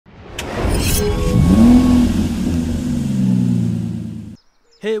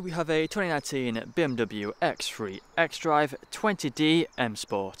Here we have a 2019 BMW X3 XDRIVE20D M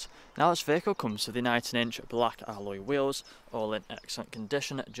Sport. Now this vehicle comes with the 19-inch black alloy wheels, all in excellent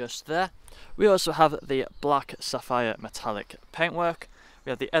condition just there. We also have the black sapphire metallic paintwork. We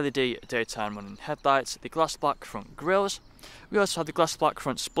have the LED daytime running headlights, the glass black front grills. We also have the glass black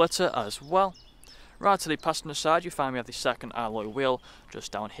front splitter as well. Right to the passenger side, you find we have the second alloy wheel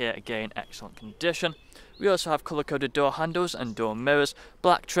just down here, again excellent condition. We also have colour-coded door handles and door mirrors,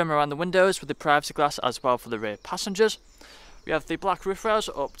 black trim around the windows with the privacy glass as well for the rear passengers. We have the black roof rails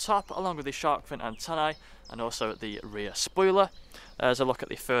up top along with the shark fin antennae and also the rear spoiler. There's a look at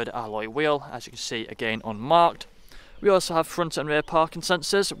the third alloy wheel, as you can see again unmarked. We also have front and rear parking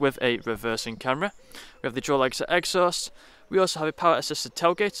sensors with a reversing camera. We have the dual exit exhaust. We also have a power assisted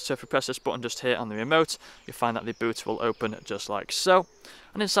tailgate, so if you press this button just here on the remote, you'll find that the boot will open just like so.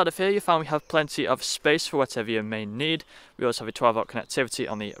 And inside of here you find we have plenty of space for whatever you may need. We also have a 12-volt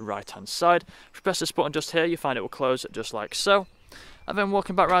connectivity on the right hand side. If you press this button just here, you find it will close just like so. And then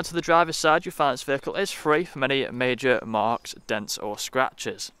walking back round to the driver's side, you find this vehicle is free from any major marks, dents or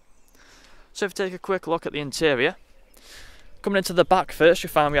scratches. So if you take a quick look at the interior, coming into the back first, you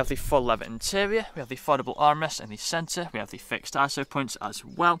find we have the full leather interior, we have the foldable armrest in the centre, we have the fixed ISO points as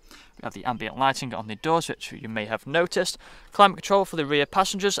well, we have the ambient lighting on the doors which you may have noticed, climate control for the rear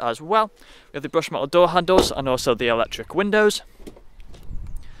passengers as well, we have the brush metal door handles and also the electric windows.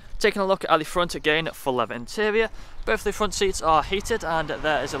 Taking a look at the front again, full leather interior, both the front seats are heated and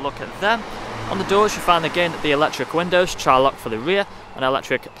there is a look at them. On the doors you find again the electric windows, child lock for the rear, and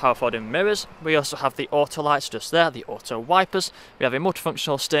electric power folding mirrors. We also have the auto lights just there, the auto wipers. We have a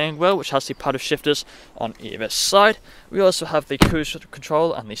multifunctional steering wheel which has the paddle shifters on either side. We also have the cruise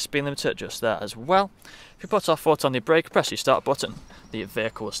control and the speed limiter just there as well. If you put our foot on the brake, press the start button, the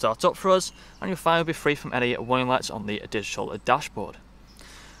vehicle will start up for us and you'll find we'll be free from any warning lights on the digital dashboard.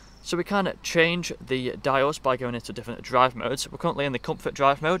 So we can change the dials by going into different drive modes. We're currently in the comfort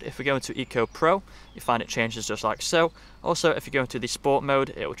drive mode. If we go into Eco Pro, you find it changes just like so. Also, if you go into the sport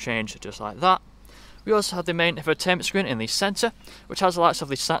mode, it will change just like that. We also have the main infotainment screen in the centre, which has the likes of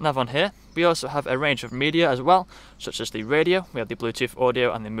the sat nav on here. We also have a range of media as well, such as the radio. We have the Bluetooth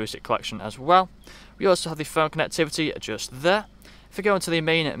audio and the music collection as well. We also have the phone connectivity just there. If you go into the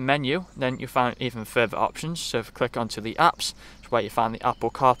main menu, then you find even further options. So if you click onto the apps, it's where you find the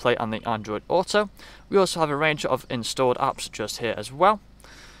Apple CarPlay and the Android Auto. We also have a range of installed apps just here as well.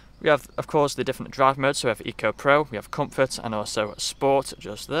 We have, of course, the different drive modes. So we have Eco Pro, we have Comfort and also Sport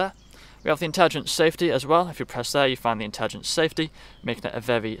just there. We have the Intelligent Safety as well. If you press there, you find the Intelligent Safety, making it a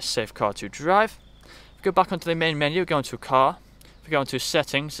very safe car to drive. If you go back onto the main menu, go into Car. If we go into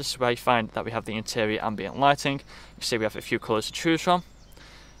settings, this is where you find that we have the interior ambient lighting. You see we have a few colours to choose from.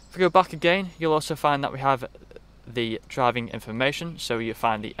 If we go back again, you'll also find that we have the driving information, so you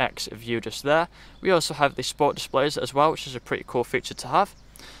find the X view just there. We also have the sport displays as well, which is a pretty cool feature to have.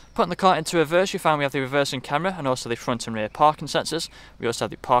 Putting the car into reverse, you find we have the reversing camera and also the front and rear parking sensors. We also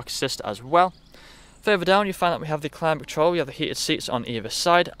have the park assist as well. Further down you find that we have the climate control, we have the heated seats on either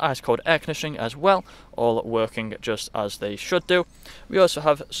side, ice cold air conditioning as well, all working just as they should do. We also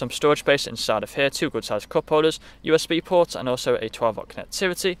have some storage space inside of here, 2 good sized cup holders, USB ports and also a 12-volt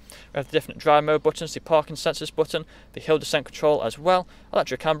connectivity. We have the different drive mode buttons, the parking sensors button, the hill descent control as well,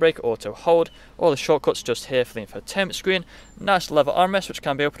 electric handbrake, auto hold, all the shortcuts just here for the infotainment screen, nice leather armrest which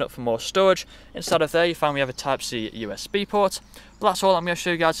can be opened up for more storage. Inside of there you find we have a Type-C USB port. But that's all I'm going to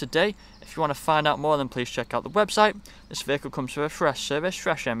show you guys today. If you want to find out more, then please check out the website. This vehicle comes with a fresh service,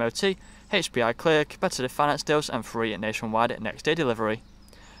 fresh MOT, HPI clear, competitive finance deals and free nationwide next day delivery.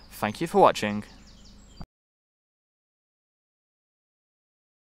 Thank you for watching.